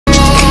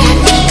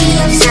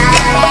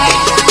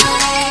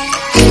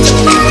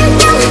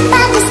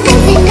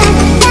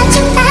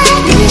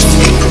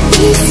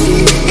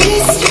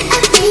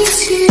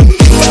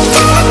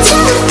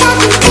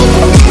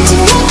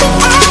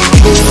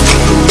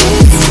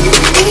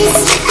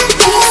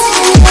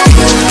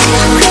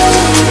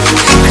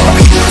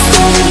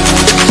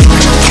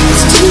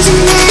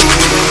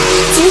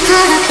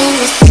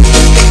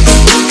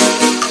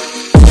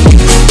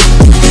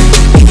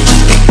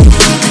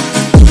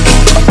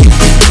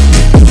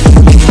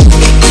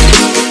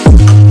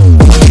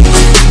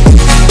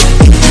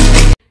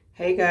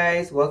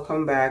guys,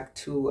 welcome back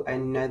to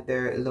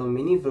another little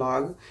mini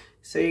vlog.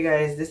 So you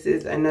guys, this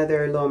is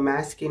another little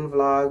masking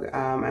vlog.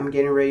 I'm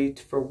getting ready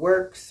for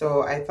work,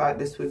 so I thought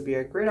this would be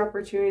a great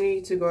opportunity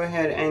to go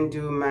ahead and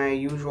do my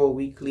usual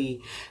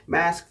weekly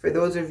mask. For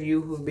those of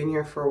you who've been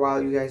here for a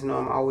while, you guys know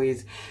I'm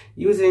always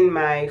using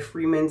my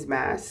Freeman's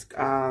mask.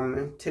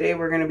 Today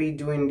we're going to be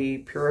doing the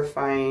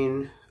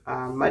Purifying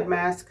mud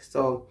mask.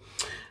 So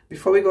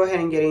before we go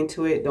ahead and get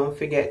into it, don't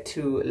forget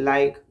to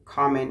like,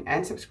 comment,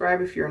 and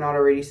subscribe if you're not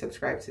already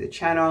subscribed to the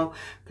channel.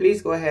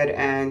 Please go ahead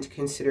and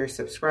consider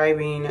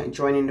subscribing,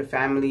 joining the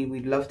family.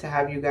 We'd love to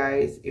have you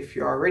guys. If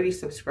you're already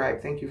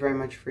subscribed, thank you very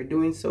much for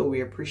doing so.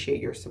 We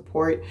appreciate your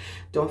support.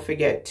 Don't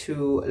forget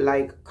to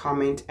like,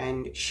 comment,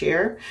 and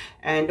share.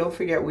 And don't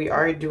forget, we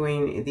are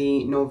doing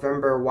the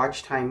November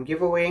watch time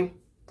giveaway.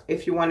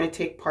 If you want to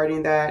take part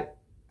in that,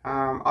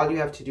 all you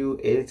have to do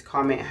is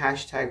comment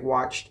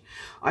 #watched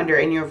under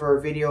any of our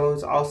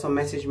videos. Also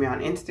message me on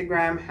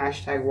Instagram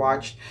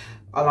 #watched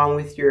along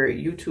with your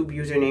YouTube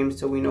username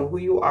so we know who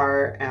you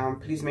are.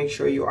 Please make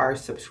sure you are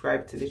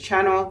subscribed to the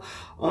channel.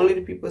 Only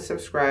the people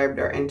subscribed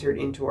are entered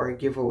into our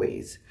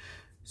giveaways.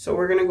 So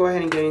we're gonna go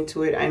ahead and get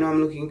into it. I know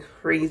I'm looking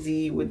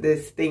crazy with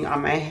this thing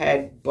on my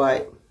head,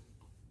 but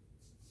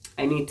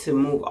I need to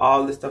move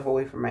all the stuff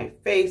away from my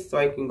face so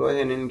I can go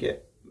ahead and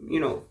get, you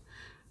know,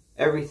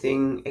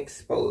 everything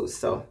exposed.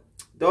 So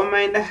don't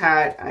mind the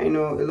hat. I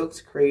know it looks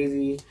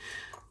crazy,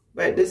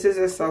 but this is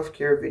a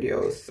self-care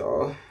video,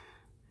 so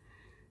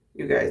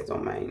you guys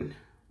don't mind.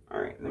 All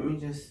right, let me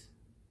just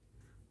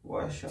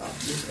wash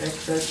off this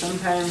excess.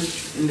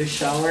 Sometimes in the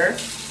shower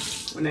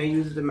when I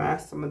use the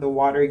mask, some of the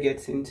water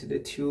gets into the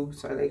tube,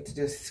 so I like to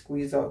just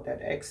squeeze out that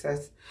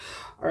excess.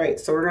 All right,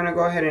 so we're gonna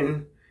go ahead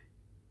and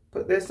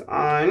put this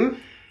on.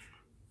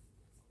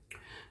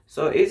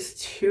 So it's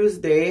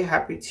Tuesday.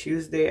 Happy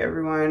Tuesday,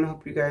 everyone.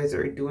 Hope you guys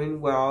are doing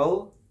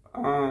well.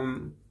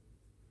 Hope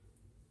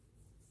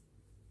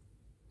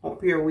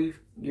your week,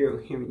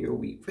 your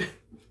week.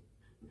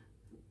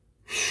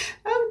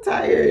 I'm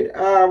tired.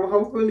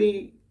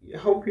 Hopefully,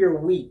 hope your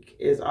week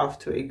is off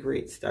to a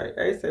great start.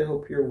 I said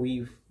hope your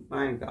weave.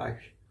 My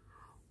gosh.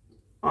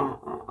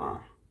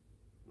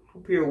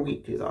 Hope your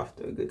week is off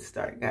to a good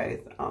start,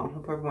 guys.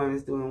 Hope everyone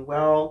is doing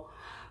well.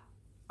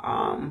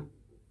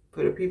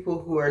 For the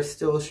people who are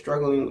still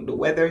struggling with the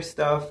weather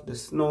stuff, the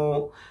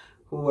snow,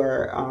 who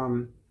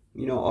are,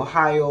 you know,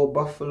 Ohio,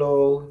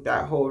 Buffalo,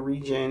 that whole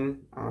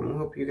region, I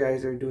hope you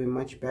guys are doing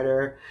much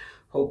better.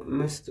 Hope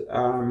most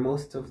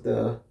of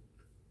the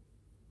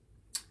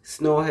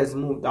snow has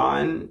moved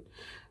on,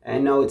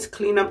 and now it's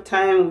cleanup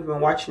time. We've been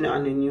watching it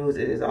on the news.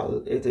 It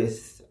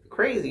is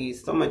crazy.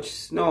 So much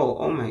snow.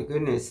 Oh my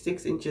goodness,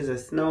 6 inches of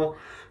snow.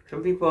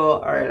 Some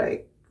people are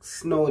like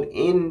snowed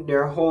in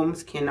their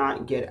homes,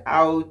 cannot get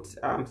out.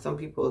 Some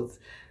people's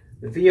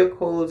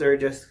vehicles are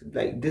just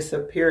like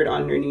disappeared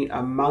underneath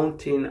a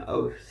mountain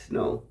of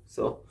snow.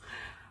 So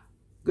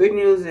good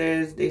news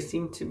is they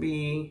seem to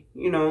be,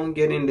 you know,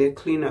 getting the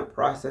cleanup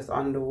process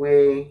on the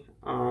way.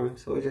 So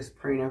we're just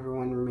praying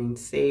everyone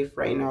remains safe.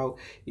 Right now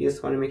you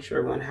just want to make sure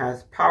everyone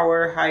has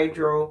power,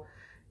 hydro,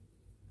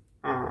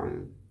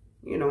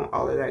 you know,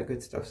 all of that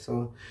good stuff.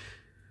 So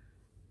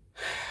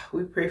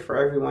we pray for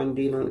everyone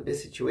dealing with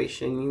this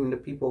situation, even the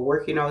people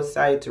working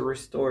outside to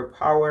restore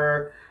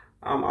power,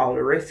 all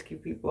the rescue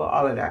people,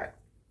 all of that.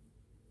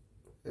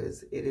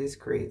 Because it is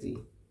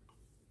crazy.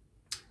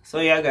 So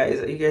yeah,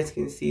 guys, you guys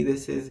can see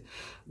this is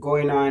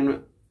going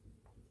on.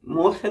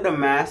 Most of the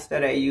masks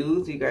that I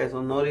use, you guys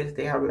will notice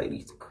they have like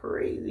these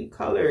crazy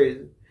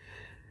colors.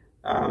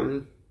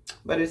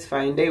 But it's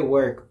fine, they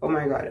work. Oh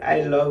my god,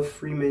 I love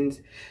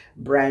Freeman's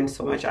brand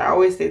so much. I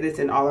always say this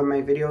in all of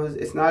my videos.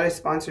 It's not a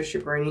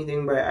sponsorship or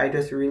anything, but I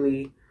just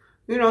really,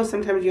 you know,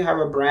 sometimes you have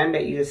a brand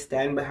that you just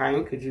stand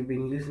behind because you've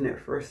been using it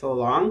for so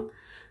long.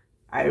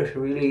 I just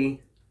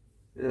really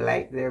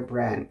like their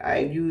brand. I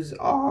use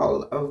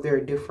all of their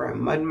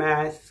different mud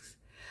masks.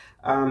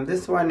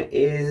 This one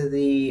is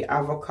the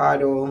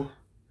Avocado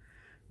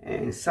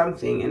and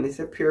something, and it's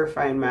a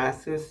purifying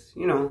mask. Just,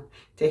 you know,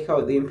 take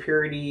out the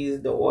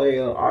impurities, the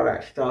oil, all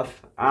that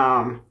stuff.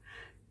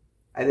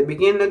 At the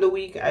beginning of the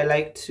week, I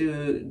like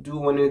to do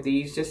one of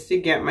these just to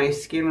get my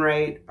skin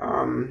right.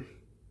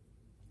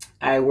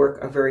 I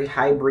work a very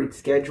hybrid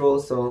schedule,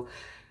 so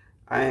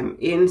I'm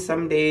in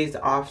some days,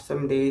 off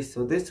some days.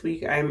 So this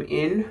week I'm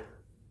in,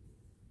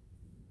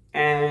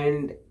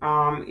 and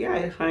yeah,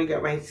 I just want to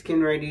get my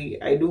skin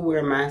ready. I do wear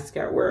a mask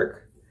at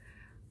work,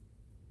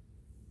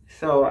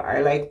 so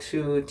I like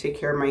to take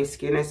care of my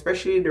skin,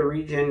 especially the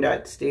region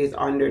that stays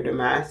under the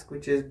mask,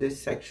 which is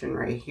this section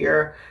right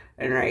here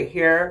and right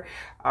here,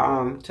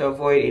 to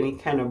avoid any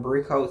kind of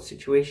breakout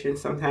situation.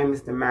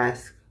 Sometimes the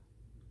mask,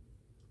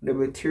 the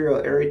material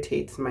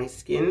irritates my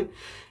skin,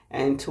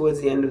 and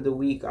towards the end of the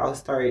week I'll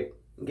start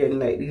getting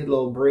like these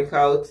little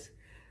breakouts.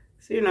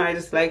 So, you know, I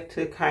just like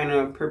to kind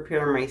of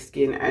prepare my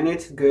skin, and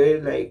it's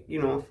good, like,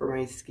 you know, for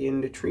my skin,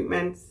 the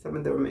treatments, some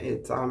of them,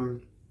 it's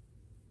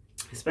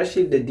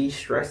especially the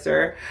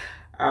de-stressor.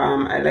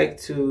 I like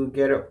to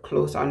get up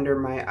close under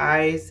my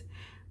eyes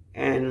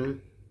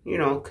and you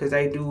know, because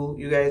I do,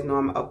 you guys know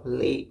I'm up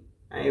late.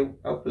 I'm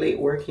up late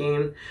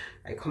working.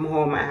 I come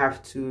home, I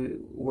have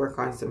to work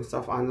on some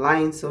stuff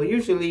online. So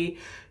usually,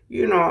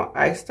 you know,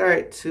 I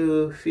start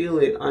to feel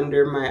it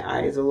under my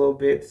eyes a little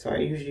bit. So I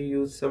usually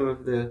use some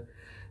of the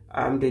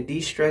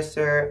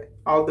de-stressor.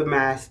 All the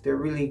masks, they're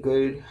really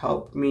good,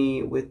 help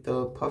me with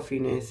the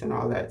puffiness and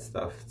all that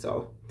stuff.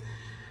 So,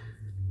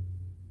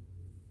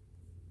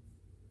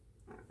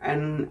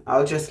 and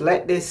I'll just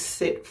let this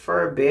sit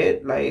for a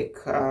bit, like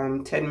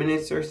 10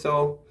 minutes or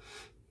so,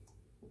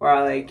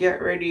 while I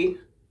get ready,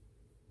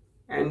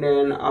 and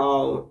then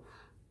I'll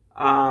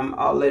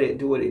let it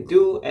do what it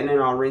do, and then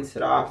I'll rinse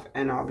it off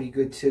and I'll be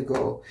good to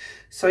go.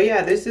 So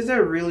yeah, this is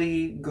a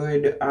really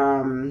good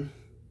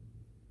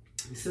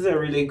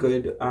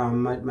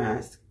mud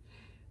mask,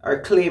 or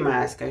clay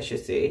mask I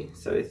should say.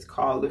 So it's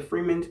called the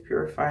Freeman's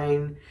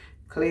Purifying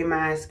Clay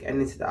Mask,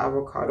 and it's the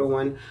avocado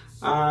one.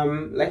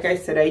 Like I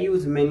said, I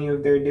use many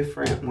of their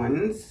different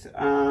ones.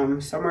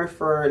 Some are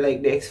for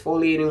like the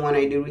exfoliating one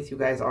I did with you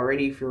guys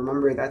already. If you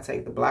remember, that's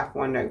like the black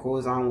one that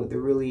goes on with the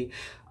really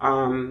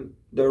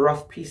the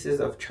rough pieces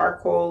of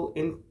charcoal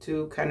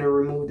to kind of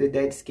remove the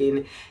dead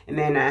skin. And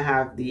then I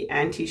have the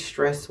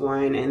anti-stress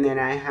one, and then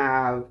I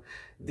have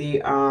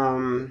the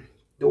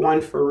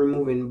one for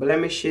removing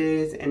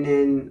blemishes, and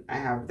then I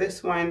have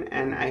this one,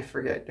 and I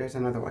forget, there's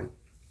another one.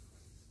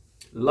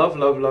 Love,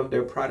 love, love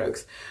their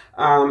products.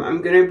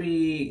 I'm gonna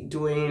be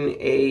doing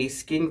a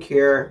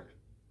skincare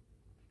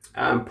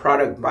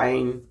product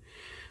buying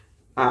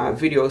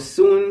video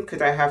soon,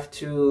 because I have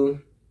to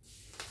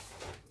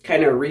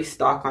kind of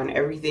restock on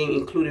everything,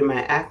 including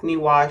my acne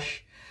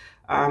wash.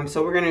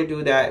 So we're gonna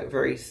do that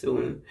very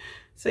soon.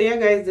 So yeah,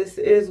 guys, this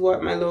is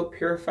what my little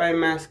purifying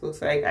mask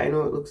looks like. I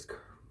know it looks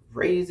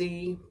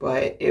crazy,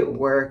 but it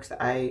works.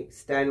 I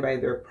stand by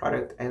their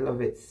product. I love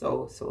it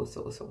so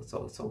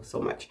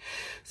much.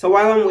 So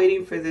while I'm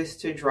waiting for this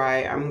to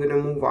dry, I'm gonna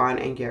move on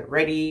and get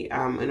ready.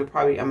 I'm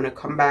gonna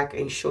come back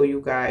and show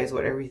you guys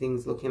what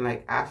everything's looking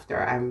like after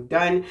I'm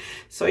done.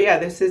 So yeah,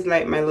 this is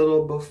like my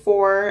little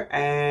before,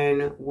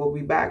 and we'll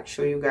be back,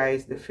 show you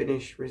guys the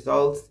finished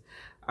results.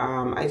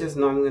 I just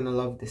know I'm gonna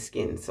love the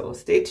skin, so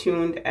stay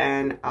tuned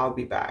and I'll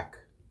be back.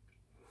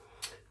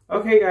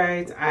 Okay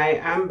guys, I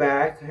am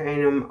back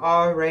and I'm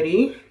all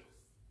ready.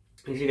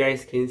 As you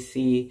guys can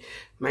see,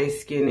 my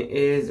skin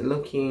is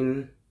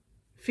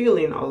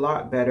feeling a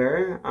lot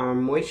better,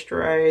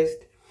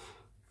 moisturized.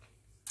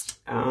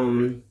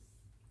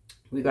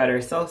 We got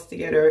ourselves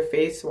together,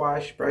 face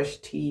wash, brush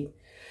teeth,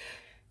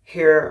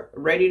 hair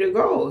ready to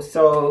go.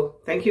 So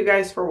thank you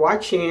guys for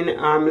watching.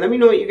 Let me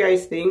know what you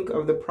guys think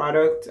of the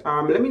product.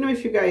 Let me know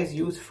if you guys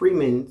use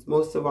Freeman's.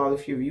 Most of all,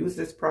 if you've used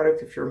this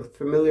product, if you're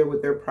familiar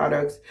with their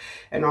products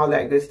and all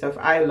that good stuff.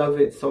 I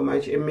love it so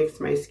much. It makes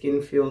my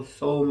skin feel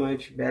so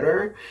much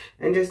better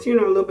and just, you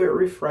know, a little bit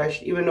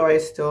refreshed, even though I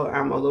still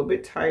am a little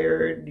bit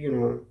tired. You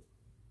know,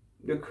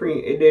 the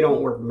cream, they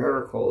don't work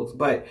miracles,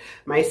 but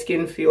my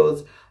skin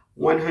feels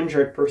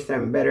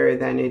 100% better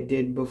than it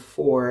did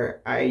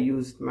before I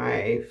used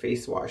my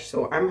face wash.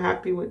 So I'm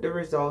happy with the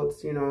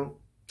results, you know,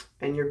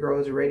 and your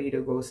girl's ready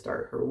to go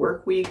start her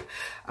work week.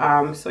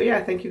 So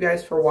yeah, thank you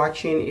guys for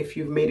watching. If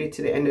you've made it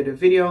to the end of the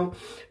video,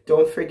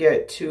 don't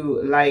forget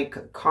to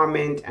like,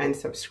 comment, and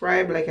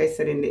subscribe. Like I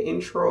said in the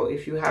intro,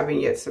 if you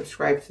haven't yet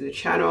subscribed to the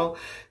channel,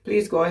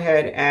 please go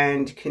ahead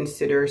and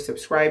consider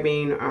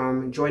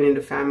subscribing, joining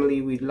the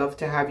family. We'd love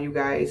to have you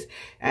guys.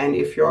 And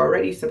if you're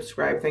already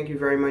subscribed, thank you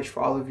very much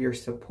for all of your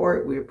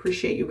support. We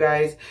appreciate you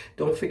guys.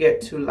 Don't forget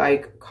to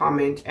like,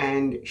 comment,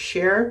 and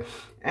share.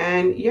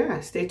 And yeah,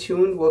 stay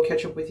tuned. We'll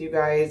catch up with you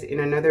guys in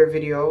another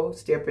video.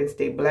 Stay up and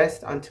stay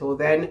blessed. Until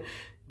then,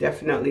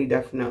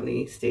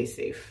 definitely stay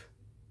safe.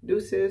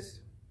 Deuces.